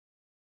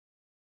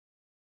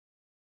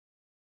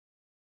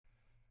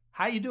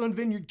How you doing,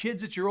 Vineyard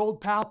kids? It's your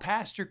old pal,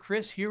 Pastor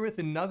Chris, here with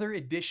another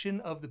edition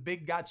of the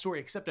Big God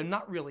Story, except I'm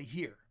not really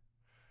here.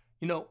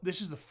 You know,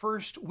 this is the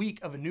first week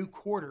of a new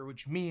quarter,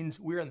 which means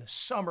we're in the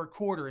summer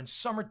quarter, and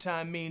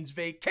summertime means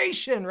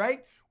vacation,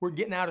 right? We're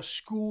getting out of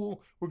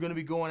school. We're going to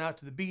be going out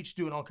to the beach,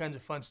 doing all kinds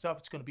of fun stuff.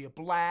 It's going to be a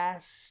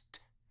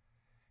blast.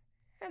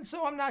 And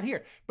so I'm not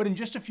here. But in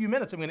just a few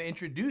minutes, I'm going to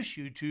introduce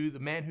you to the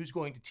man who's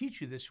going to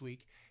teach you this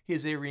week. He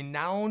is a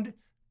renowned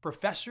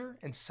professor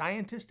and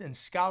scientist and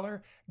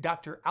scholar,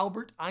 Dr.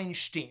 Albert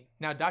Einstein.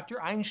 Now,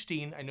 Dr.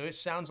 Einstein, I know it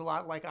sounds a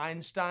lot like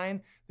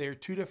Einstein. They're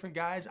two different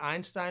guys.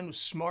 Einstein was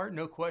smart,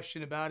 no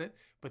question about it.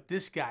 But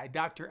this guy,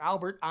 Dr.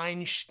 Albert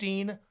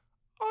Einstein,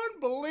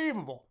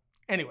 unbelievable.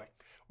 Anyway,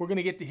 we're going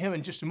to get to him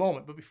in just a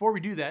moment. But before we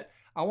do that,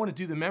 I want to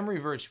do the memory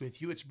verse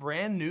with you. It's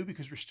brand new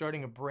because we're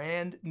starting a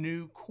brand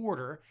new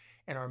quarter.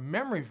 And our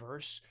memory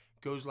verse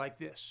goes like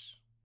this.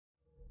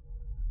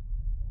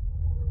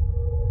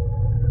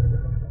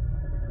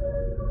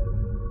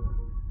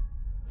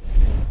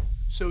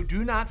 So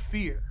do not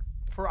fear,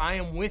 for I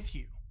am with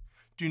you.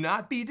 Do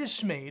not be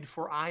dismayed,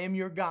 for I am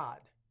your God.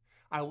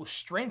 I will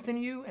strengthen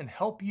you and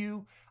help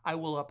you. I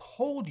will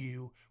uphold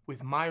you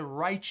with my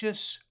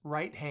righteous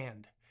right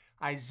hand.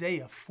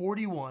 Isaiah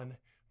 41,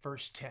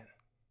 verse 10.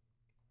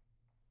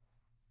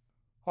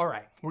 All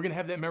right, we're going to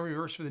have that memory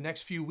verse for the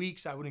next few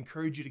weeks. I would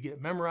encourage you to get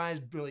it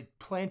memorized, really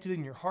plant it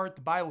in your heart.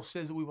 The Bible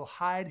says that we will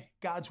hide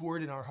God's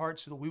word in our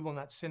hearts so that we will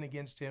not sin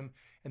against him.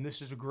 And this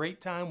is a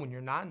great time when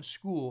you're not in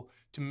school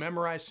to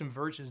memorize some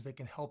verses that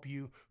can help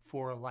you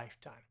for a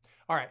lifetime.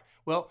 All right,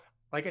 well,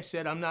 like I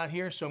said, I'm not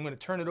here, so I'm going to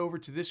turn it over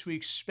to this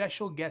week's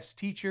special guest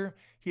teacher.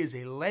 He is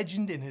a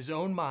legend in his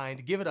own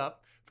mind. Give it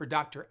up for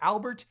Dr.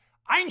 Albert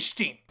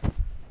Einstein.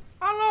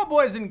 Hello,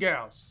 boys and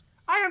girls.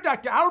 I am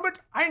Dr. Albert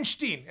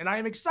Einstein, and I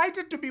am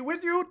excited to be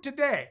with you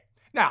today.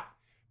 Now,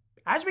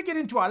 as we get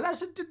into our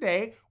lesson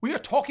today, we are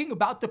talking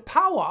about the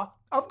power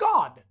of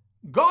God.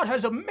 God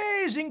has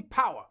amazing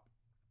power.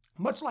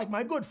 Much like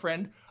my good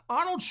friend,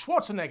 Arnold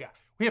Schwarzenegger.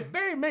 We have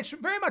very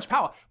much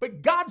power,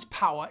 but God's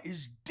power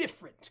is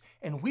different,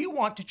 and we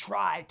want to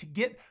try to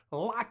get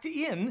locked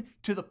in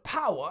to the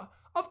power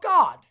of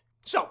God.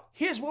 So,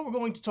 here's what we're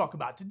going to talk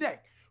about today.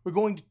 We're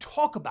going to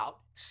talk about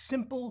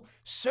simple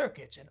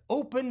circuits and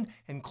open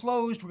and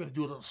closed. We're going to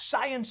do a little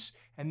science,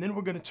 and then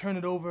we're going to turn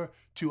it over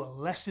to a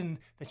lesson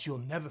that you'll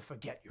never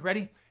forget. You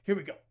ready? Here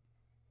we go.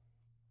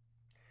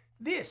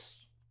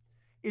 This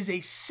is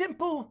a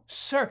simple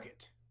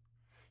circuit.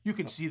 You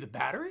can see the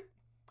battery,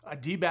 a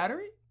D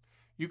battery.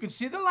 You can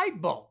see the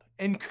light bulb,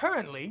 and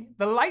currently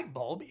the light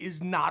bulb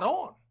is not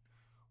on.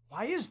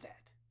 Why is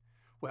that?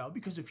 Well,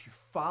 because if you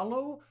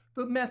follow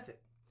the method,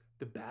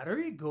 the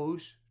battery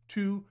goes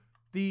to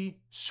the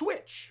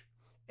switch,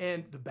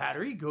 and the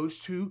battery goes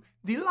to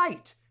the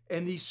light,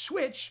 and the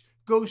switch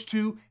goes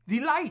to the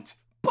light.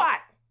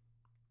 But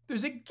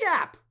there's a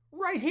gap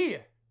right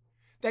here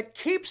that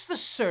keeps the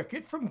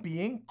circuit from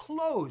being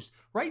closed.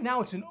 Right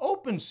now it's an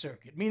open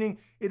circuit, meaning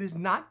it is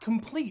not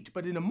complete,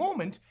 but in a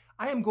moment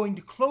I am going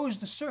to close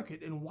the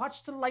circuit and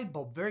watch the light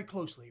bulb very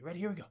closely. Right,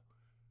 here we go.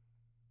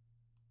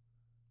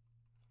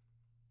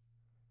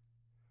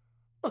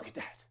 Look at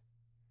that.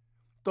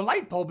 The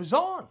light bulb is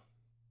on.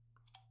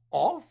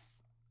 Off,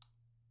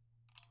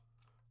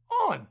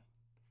 on,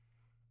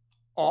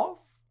 off,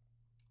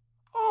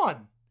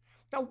 on.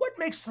 Now, what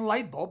makes the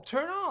light bulb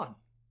turn on?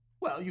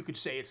 Well, you could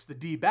say it's the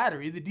D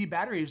battery. The D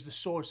battery is the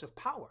source of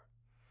power.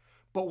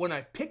 But when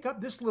I pick up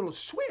this little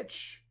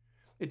switch,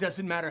 it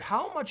doesn't matter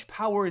how much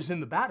power is in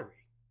the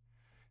battery.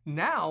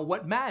 Now,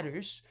 what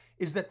matters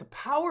is that the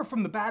power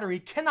from the battery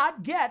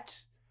cannot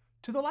get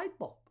to the light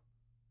bulb.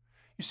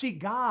 You see,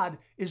 God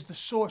is the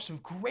source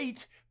of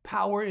great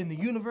power in the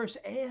universe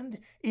and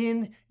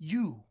in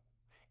you.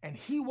 And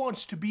he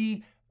wants to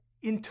be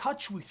in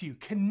touch with you,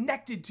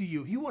 connected to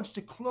you. He wants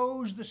to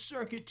close the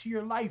circuit to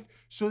your life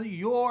so that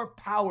your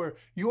power,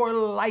 your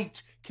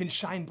light can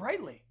shine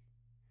brightly.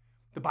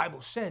 The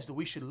Bible says that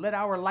we should let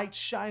our light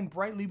shine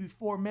brightly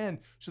before men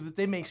so that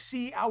they may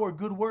see our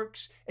good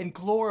works and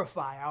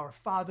glorify our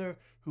Father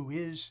who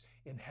is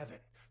in heaven.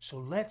 So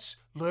let's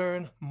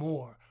learn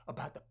more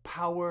about the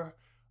power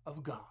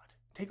of God.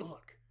 Take a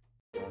look.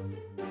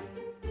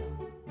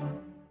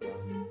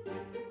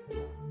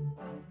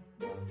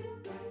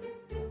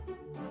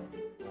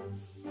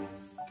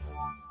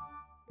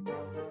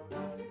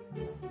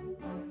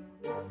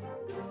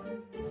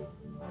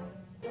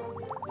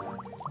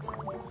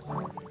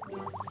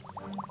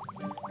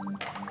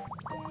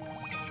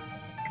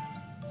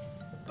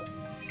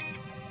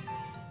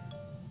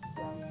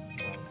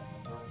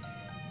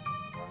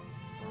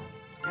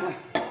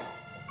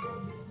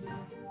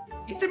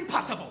 It's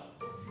impossible.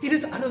 It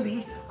is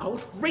utterly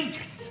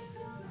outrageous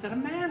that a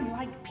man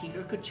like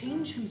Peter could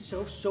change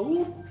himself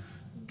so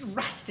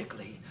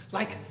drastically,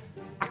 like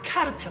a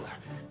caterpillar,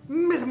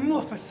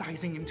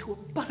 metamorphosizing into a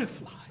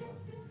butterfly.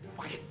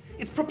 Why,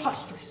 it's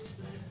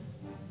preposterous.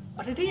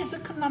 But it is a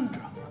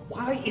conundrum.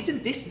 Why,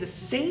 isn't this the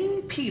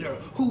same Peter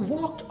who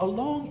walked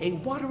along a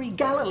watery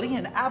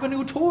Galilean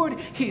avenue toward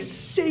his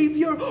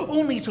Savior,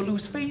 only to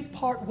lose faith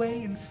part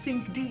way and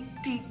sink deep,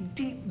 deep,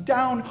 deep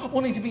down,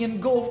 only to be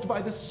engulfed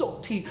by the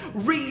salty,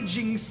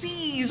 raging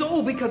seas,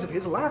 all because of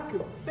his lack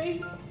of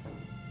faith?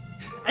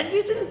 And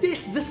isn't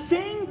this the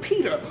same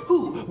Peter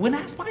who, when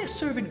asked by a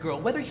servant girl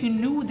whether he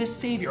knew this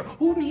Savior,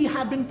 whom he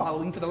had been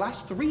following for the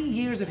last 3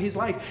 years of his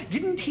life,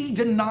 didn't he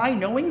deny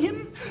knowing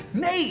him?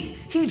 Nay,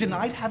 he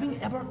denied having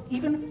ever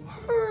even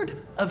heard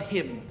of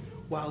him,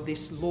 while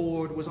this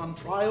Lord was on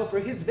trial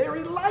for his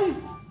very life.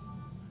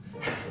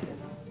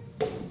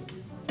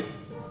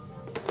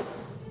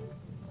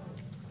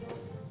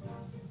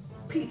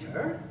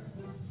 Peter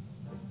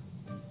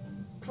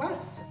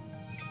plus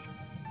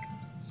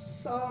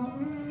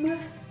something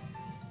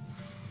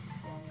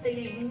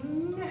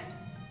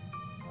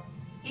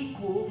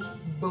equals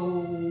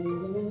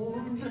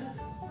bold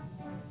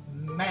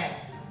man.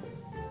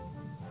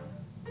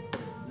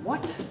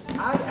 What,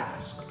 I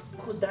ask,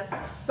 could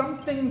that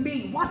something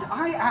be? What,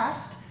 I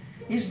ask,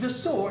 is the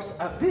source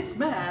of this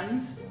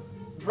man's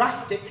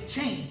drastic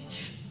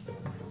change?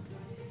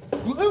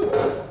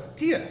 Oh,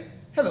 dear.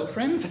 Hello,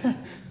 friends.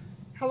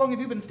 How long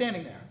have you been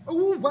standing there?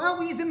 Oh,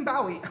 wowie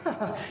zimbowie.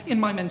 In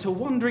my mental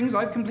wanderings,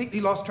 I've completely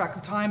lost track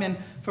of time and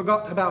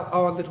forgot about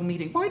our little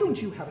meeting. Why don't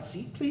you have a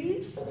seat,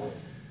 please?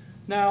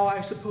 Now,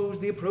 I suppose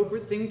the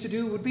appropriate thing to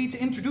do would be to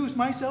introduce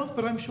myself,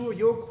 but I'm sure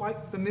you're quite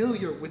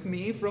familiar with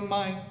me from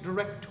my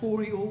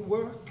directorial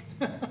work.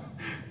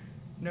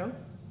 No?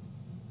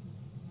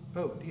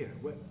 Oh, dear.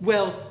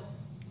 Well,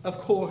 of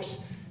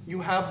course,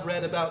 you have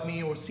read about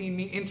me or seen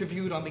me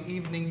interviewed on the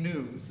evening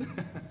news.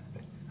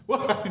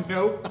 What?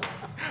 No?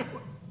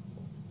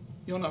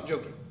 You're not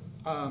joking.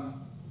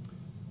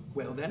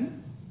 Well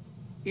then,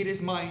 it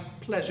is my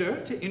pleasure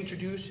to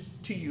introduce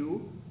to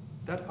you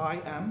that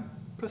I am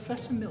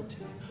Professor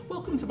Milton.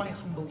 Welcome to my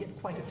humble yet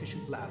quite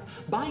efficient lab.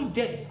 By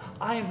day,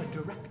 I am a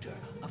director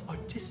of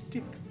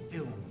artistic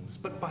films,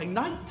 but by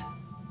night,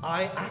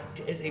 I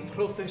act as a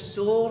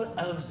professor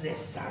of the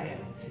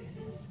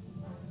sciences.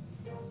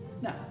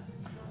 Now,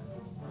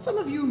 some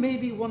of you may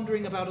be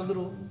wondering about a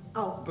little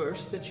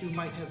outburst that you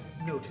might have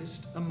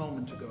noticed a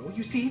moment ago.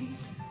 You see,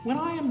 when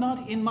I am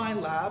not in my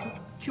lab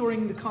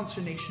curing the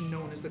consternation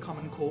known as the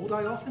common cold,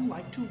 I often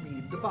like to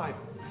read the Bible.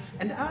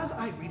 And as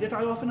I read it,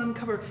 I often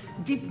uncover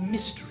deep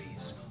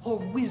mysteries or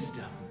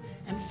wisdom,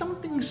 and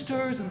something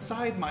stirs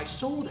inside my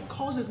soul that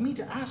causes me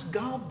to ask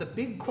God the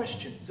big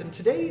questions. And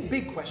today's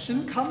big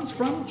question comes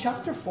from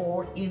chapter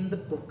 4 in the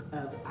book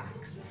of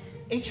Acts.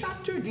 A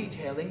chapter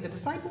detailing the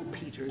disciple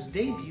Peter's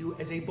debut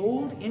as a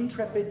bold,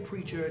 intrepid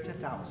preacher to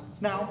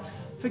thousands. Now,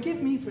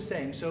 forgive me for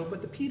saying so,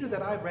 but the Peter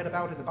that I've read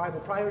about in the Bible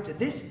prior to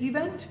this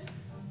event,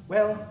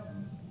 well,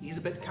 he's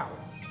a bit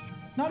cowardly.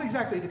 Not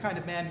exactly the kind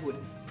of man who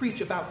would preach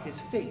about his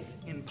faith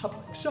in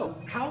public. So,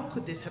 how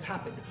could this have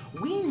happened?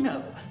 We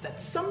know that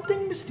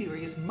something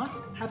mysterious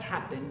must have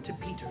happened to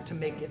Peter to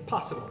make it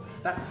possible.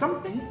 That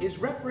something is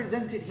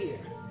represented here.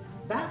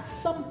 That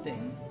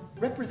something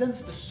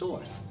represents the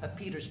source of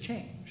Peter's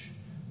change.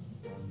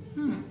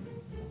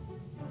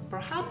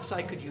 Perhaps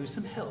I could use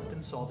some help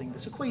in solving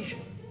this equation.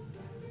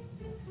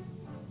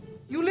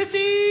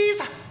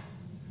 Ulysses!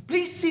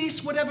 Please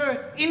cease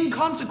whatever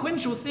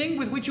inconsequential thing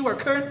with which you are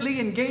currently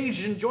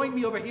engaged and join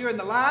me over here in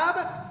the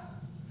lab.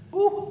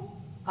 Ooh,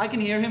 I can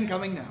hear him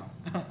coming now.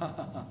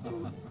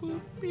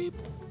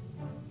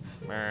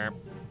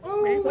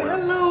 Oh,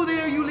 hello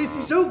there,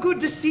 Ulysses. So good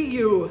to see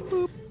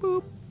you.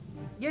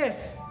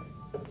 Yes,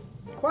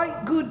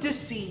 quite good to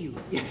see you.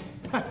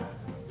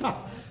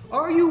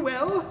 Are you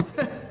well?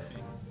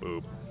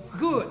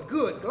 Good,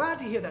 good. Glad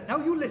to hear that. Now,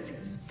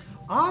 Ulysses,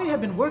 I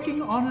have been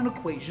working on an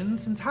equation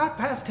since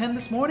 10:30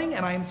 this morning,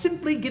 and I am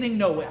simply getting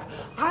nowhere.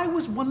 I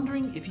was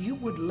wondering if you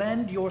would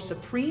lend your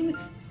supreme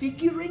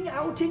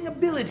figuring-outing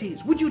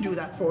abilities. Would you do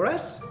that for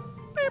us?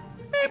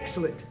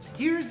 Excellent.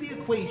 Here's the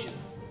equation.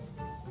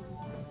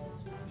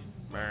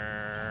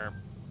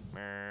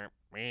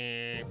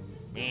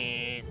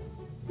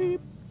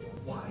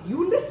 Why,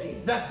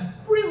 Ulysses, that's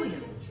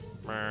brilliant.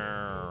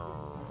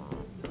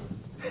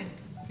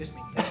 Excuse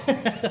me.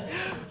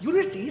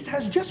 Ulysses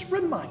has just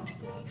reminded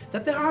me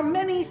that there are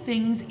many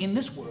things in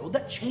this world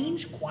that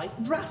change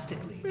quite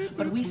drastically,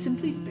 but we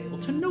simply fail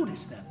to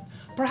notice them.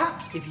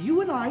 Perhaps if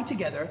you and I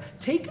together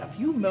take a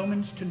few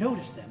moments to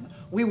notice them,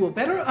 we will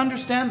better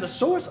understand the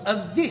source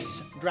of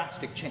this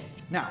drastic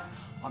change. Now,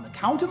 on the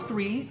count of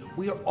 3,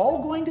 we are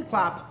all going to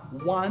clap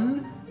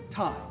 1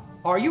 time.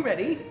 Are you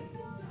ready?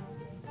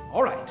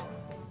 All right.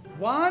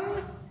 1,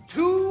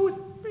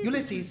 2,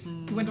 Ulysses,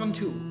 you went on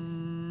 2.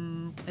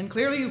 And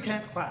clearly you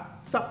can't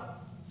clap.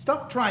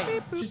 Stop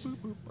trying. Just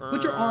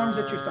put your arms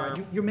at your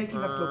side. You're making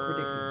us look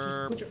ridiculous.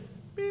 Just put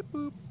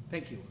your...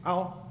 Thank you.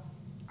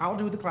 I'll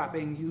do the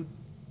clapping. You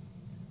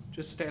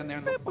just stand there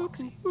and look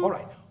boxy. All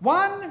right.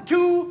 1,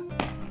 2.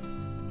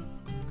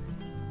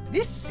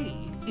 This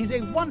seed is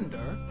a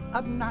wonder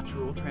of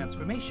natural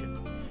transformation.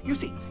 You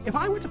see, if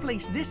I were to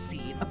place this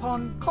seed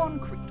upon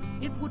concrete,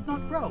 it would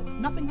not grow.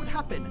 Nothing would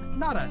happen.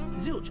 Nada,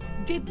 zilch,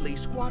 diddly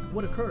squat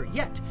would occur.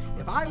 Yet,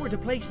 if I were to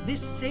place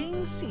this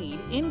same seed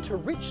into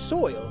rich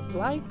soil,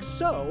 like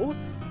so...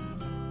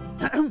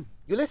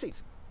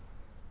 Ulysses,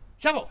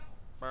 shovel!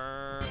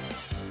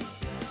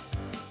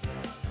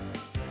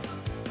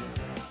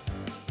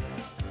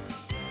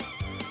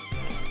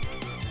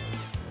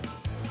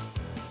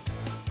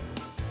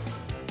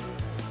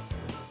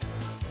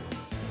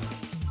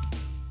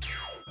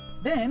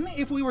 Then,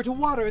 if we were to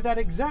water that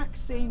exact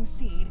same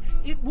seed,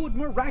 it would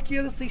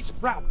miraculously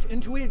sprout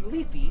into a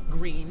leafy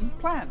green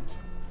plant.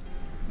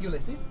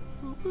 Ulysses,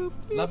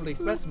 lovely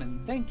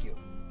specimen, thank you.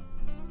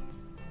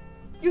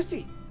 You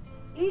see,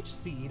 each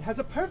seed has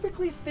a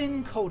perfectly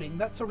thin coating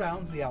that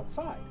surrounds the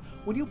outside.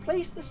 When you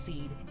place the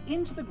seed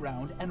into the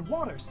ground and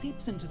water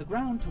seeps into the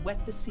ground to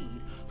wet the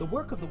seed, the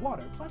work of the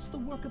water plus the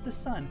work of the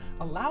sun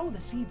allow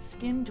the seed's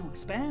skin to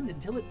expand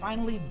until it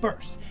finally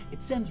bursts.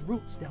 It sends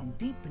roots down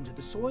deep into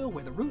the soil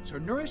where the roots are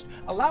nourished,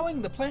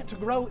 allowing the plant to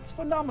grow. It's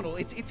phenomenal.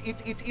 It's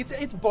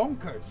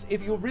bonkers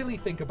if you really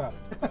think about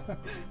it.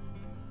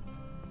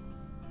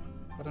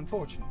 But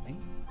unfortunately,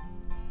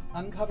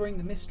 uncovering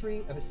the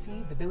mystery of a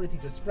seed's ability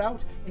to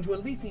sprout into a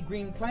leafy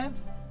green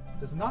plant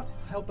does not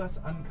help us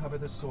uncover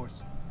the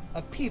source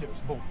of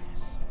Peter's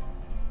boldness.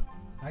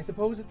 I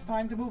suppose it's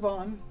time to move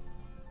on.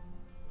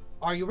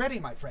 Are you ready,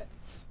 my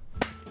friends?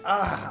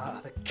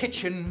 Ah, the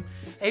kitchen,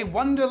 a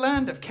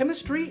wonderland of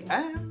chemistry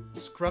and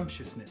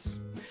scrumptiousness.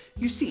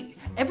 You see,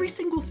 every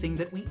single thing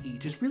that we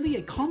eat is really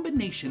a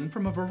combination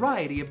from a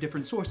variety of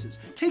different sources.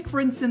 Take, for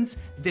instance,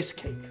 this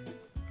cake.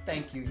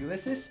 Thank you,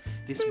 Ulysses.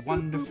 This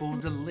wonderful,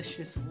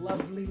 delicious,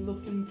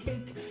 lovely-looking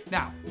cake.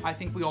 Now, I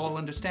think we all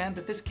understand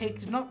that this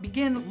cake did not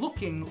begin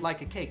looking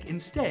like a cake.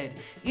 Instead,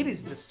 it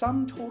is the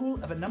sum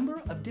total of a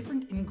number of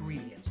different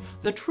ingredients,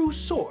 the true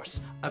source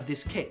of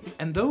this cake.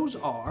 And those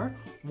are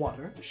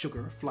water,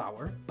 sugar,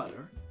 flour,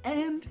 butter,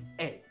 and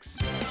eggs.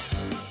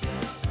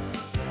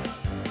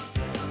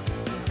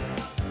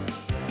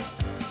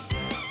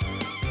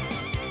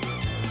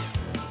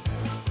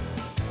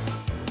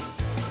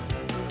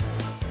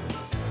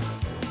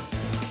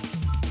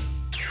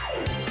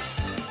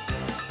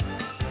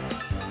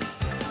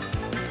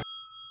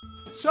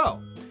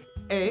 So,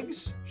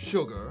 eggs,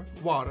 sugar,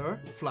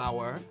 water,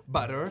 flour,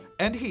 butter,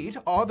 and heat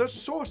are the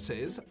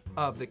sources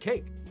of the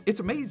cake. It's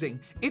amazing,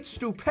 it's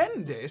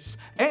stupendous,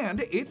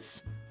 and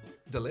it's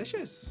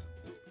delicious.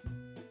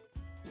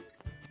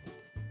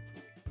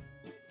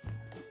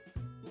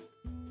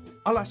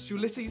 Alas,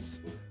 Ulysses,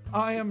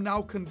 I am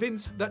now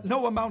convinced that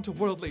no amount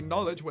of worldly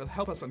knowledge will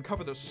help us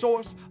uncover the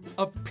source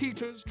of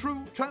Peter's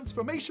true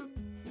transformation.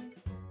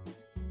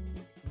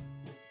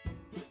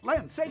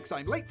 Land's sakes,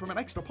 I'm late from an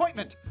extra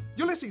appointment.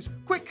 Ulysses,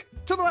 quick,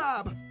 to the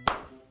lab!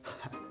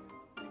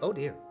 Oh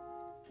dear.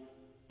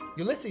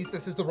 Ulysses,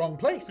 this is the wrong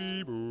place.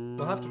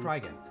 We'll have to try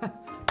again.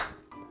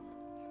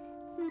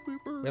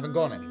 We haven't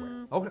gone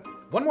anywhere. Okay,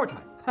 one more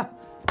time.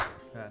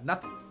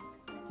 Nothing.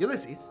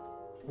 Ulysses,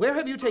 where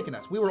have you taken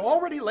us? We were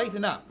already late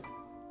enough.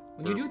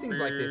 When you do things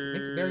like this, it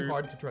makes it very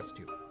hard to trust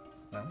you.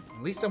 Well,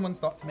 at least someone's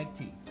thought to make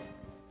tea.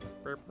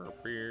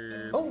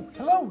 Oh,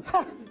 hello!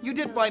 You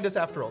did find us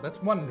after all. That's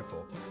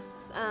wonderful.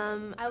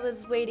 I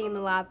was waiting in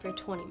the lab for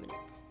 20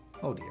 minutes.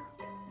 Oh dear.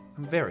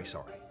 I'm very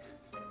sorry.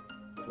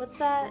 What's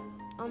that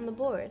on the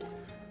board?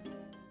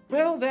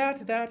 Well,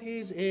 that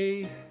is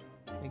a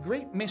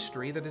great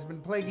mystery that has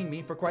been plaguing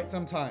me for quite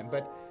some time,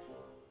 but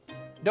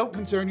don't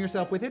concern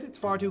yourself with it. It's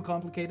far too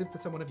complicated for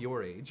someone of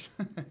your age.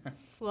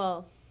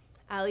 Well,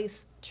 at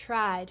least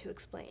try to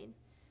explain.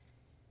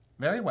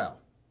 Very well.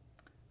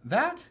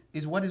 That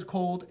is what is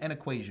called an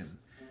equation.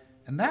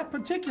 And that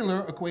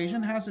particular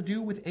equation has to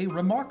do with a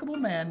remarkable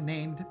man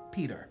named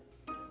Peter.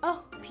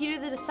 Oh, Peter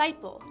the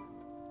disciple.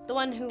 The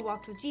one who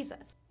walked with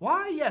Jesus.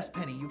 Why, yes,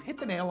 Penny, you've hit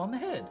the nail on the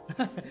head.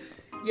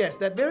 Yes,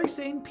 that very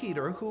same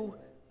Peter who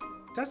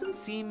doesn't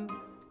seem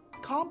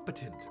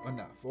competent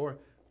enough or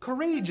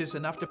courageous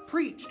enough to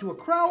preach to a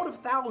crowd of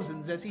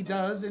thousands as he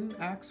does in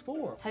Acts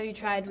 4. Have you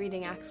tried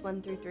reading Acts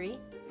 1 through 3?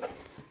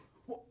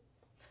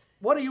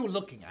 What are you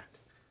looking at?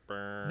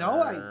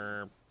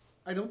 No,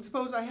 I don't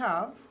suppose I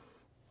have.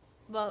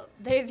 Well,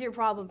 there's your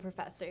problem,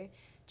 Professor.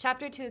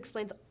 Chapter 2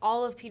 explains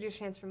all of Peter's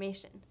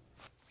transformation.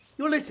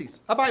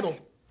 Ulysses, a Bible.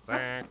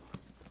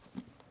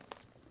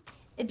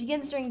 It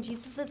begins during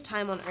Jesus'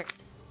 time on earth.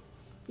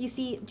 You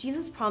see,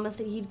 Jesus promised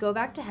that he'd go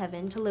back to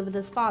heaven to live with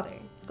his Father,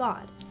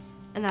 God,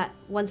 and that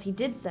once he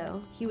did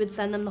so, he would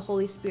send them the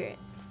Holy Spirit.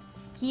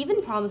 He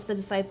even promised the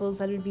disciples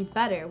that it would be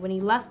better when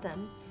he left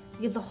them,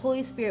 because the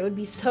Holy Spirit would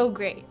be so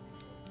great.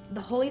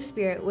 The Holy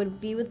Spirit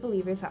would be with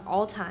believers at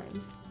all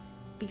times,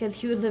 because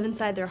he would live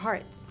inside their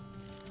hearts.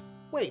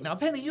 Wait, now,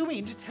 Penny, you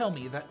mean to tell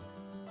me that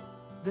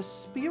the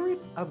Spirit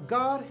of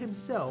God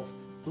himself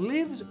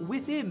lives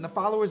within the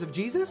followers of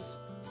Jesus?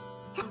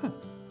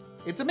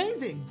 It's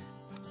amazing.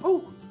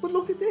 Oh, but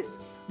look at this.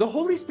 The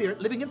Holy Spirit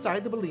living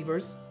inside the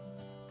believers.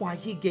 Why,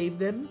 he gave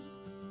them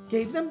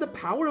the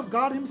power of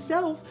God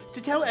himself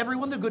to tell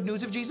everyone the good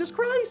news of Jesus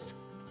Christ.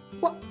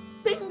 Well,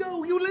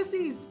 bingo,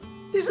 Ulysses!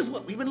 This is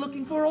what we've been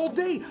looking for all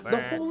day.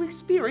 The Holy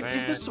Spirit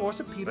is the source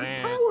of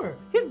Peter's power,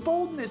 his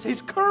boldness,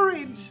 his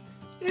courage.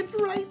 It's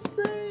right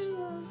there.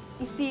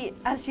 You see,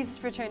 as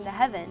Jesus returned to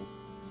heaven,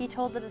 he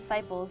told the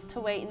disciples to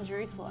wait in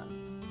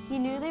Jerusalem. He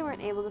knew they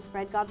weren't able to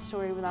spread God's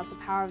story without the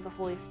power of the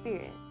Holy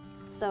Spirit,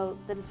 so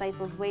the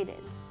disciples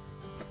waited.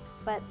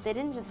 But they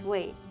didn't just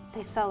wait,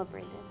 they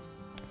celebrated.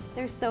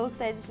 They're so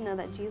excited to know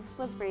that Jesus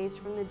was raised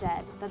from the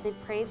dead that they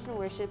praised and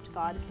worshiped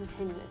God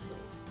continuously.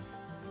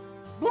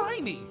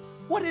 Blimey!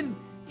 What an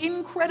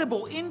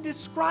incredible,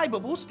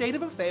 indescribable state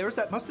of affairs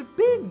that must have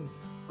been.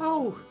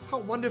 Oh, how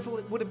wonderful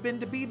it would have been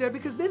to be there,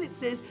 because then it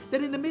says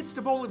that in the midst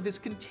of all of this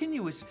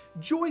continuous,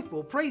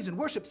 joyful praise and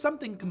worship,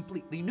 something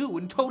completely new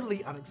and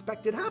totally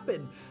unexpected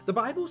happened. The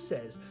Bible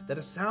says that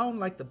a sound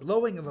like the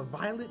blowing of a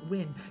violent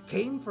wind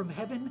came from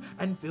heaven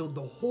and filled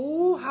the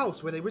whole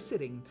house where they were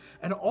sitting.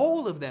 And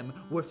all of them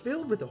were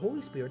filled with the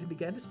Holy Spirit and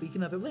began to speak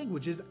in other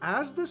languages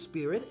as the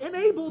Spirit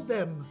enabled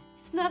them.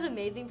 Isn't that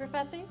amazing,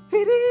 Professor?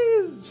 It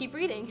is! Keep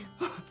reading.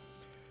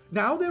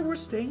 Now there were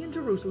staying in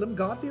Jerusalem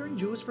God-fearing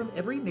Jews from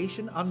every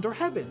nation under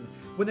heaven.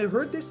 When they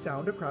heard this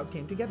sound, a crowd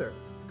came together,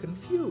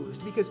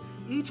 confused because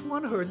each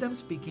one heard them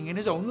speaking in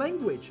his own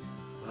language.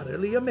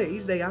 Utterly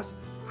amazed, they asked,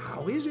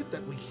 "How is it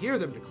that we hear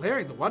them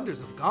declaring the wonders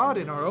of God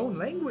in our own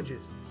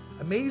languages?"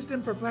 Amazed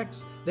and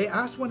perplexed, they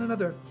asked one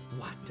another,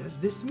 "What does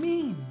this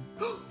mean?"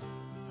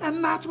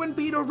 And that's when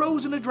Peter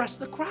rose and addressed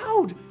the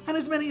crowd. And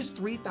as many as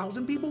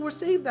 3,000 people were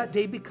saved that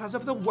day because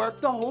of the work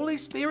the Holy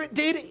Spirit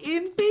did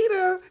in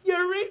Peter.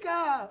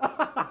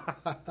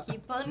 Eureka!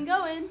 Keep on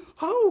going.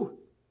 Oh,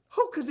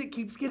 because it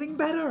keeps getting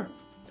better.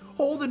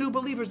 All the new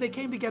believers, they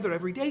came together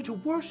every day to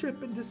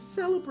worship and to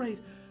celebrate.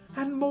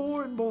 And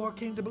more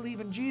came to believe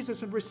in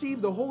Jesus and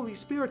received the Holy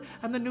Spirit.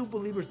 And the new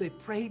believers, they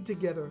prayed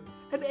together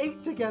and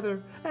ate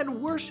together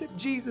and worshiped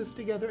Jesus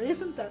together.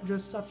 Isn't that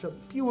just such a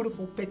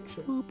beautiful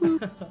picture?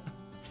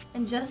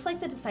 And just like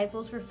the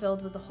disciples were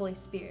filled with the Holy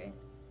Spirit,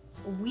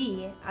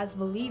 we, as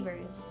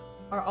believers,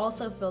 are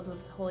also filled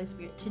with the Holy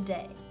Spirit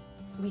today.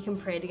 We can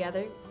pray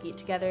together, eat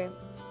together,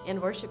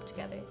 and worship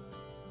together.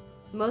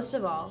 Most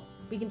of all,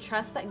 we can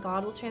trust that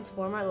God will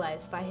transform our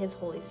lives by His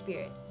Holy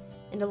Spirit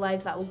into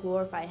lives that will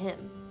glorify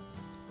Him.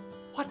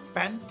 What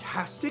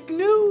fantastic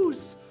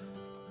news!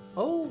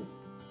 Oh,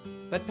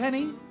 but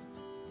Penny,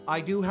 I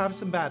do have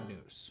some bad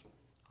news.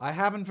 I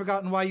haven't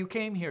forgotten why you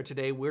came here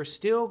today. We're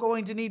still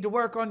going to need to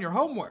work on your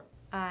homework.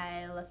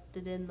 I left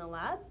it in the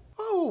lab.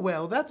 Oh,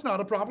 well, that's not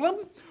a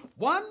problem.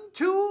 1,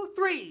 2,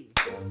 3.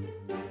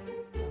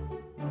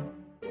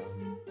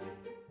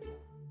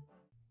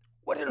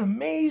 What an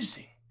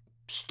amazing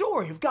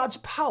story of God's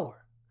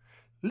power.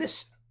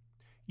 Listen,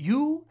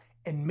 you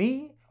and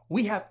me,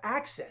 we have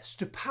access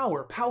to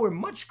power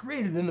much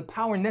greater than the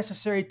power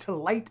necessary to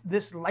light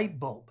this light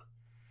bulb.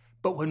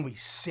 But when we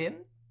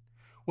sin,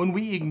 when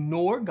we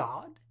ignore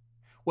God,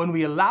 when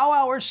we allow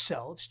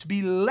ourselves to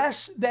be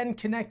less than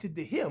connected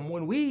to Him,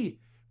 when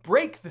we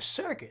break the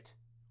circuit,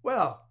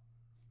 well,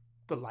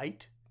 the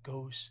light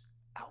goes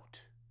out.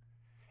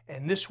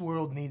 And this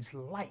world needs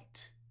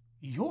light,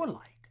 your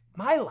light,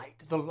 my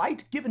light, the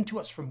light given to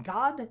us from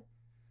God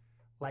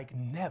like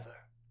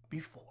never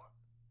before.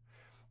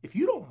 If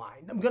you don't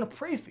mind, I'm going to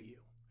pray for you,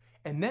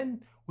 and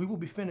then we will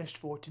be finished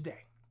for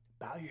today.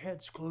 Bow your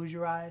heads, close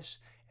your eyes,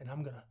 and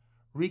I'm going to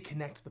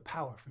reconnect the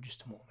power for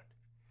just a moment.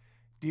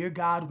 Dear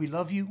God, we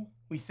love you.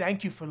 We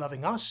thank you for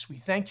loving us. We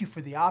thank you for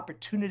the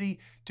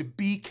opportunity to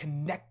be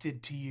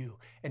connected to you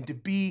and to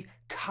be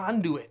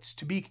conduits,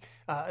 to be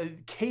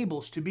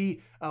cables, to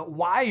be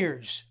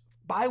wires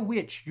by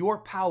which your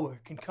power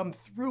can come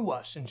through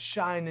us and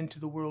shine into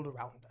the world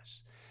around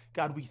us.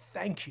 God, we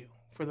thank you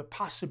for the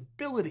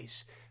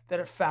possibilities that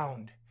are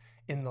found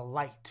in the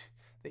light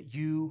that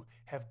you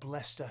have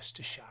blessed us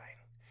to shine.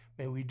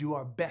 May we do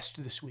our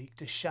best this week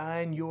to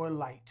shine your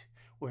light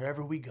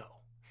wherever we go.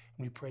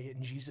 We pray it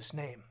in Jesus'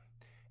 name.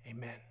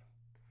 Amen.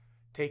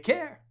 Take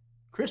care.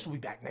 Chris will be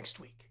back next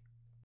week.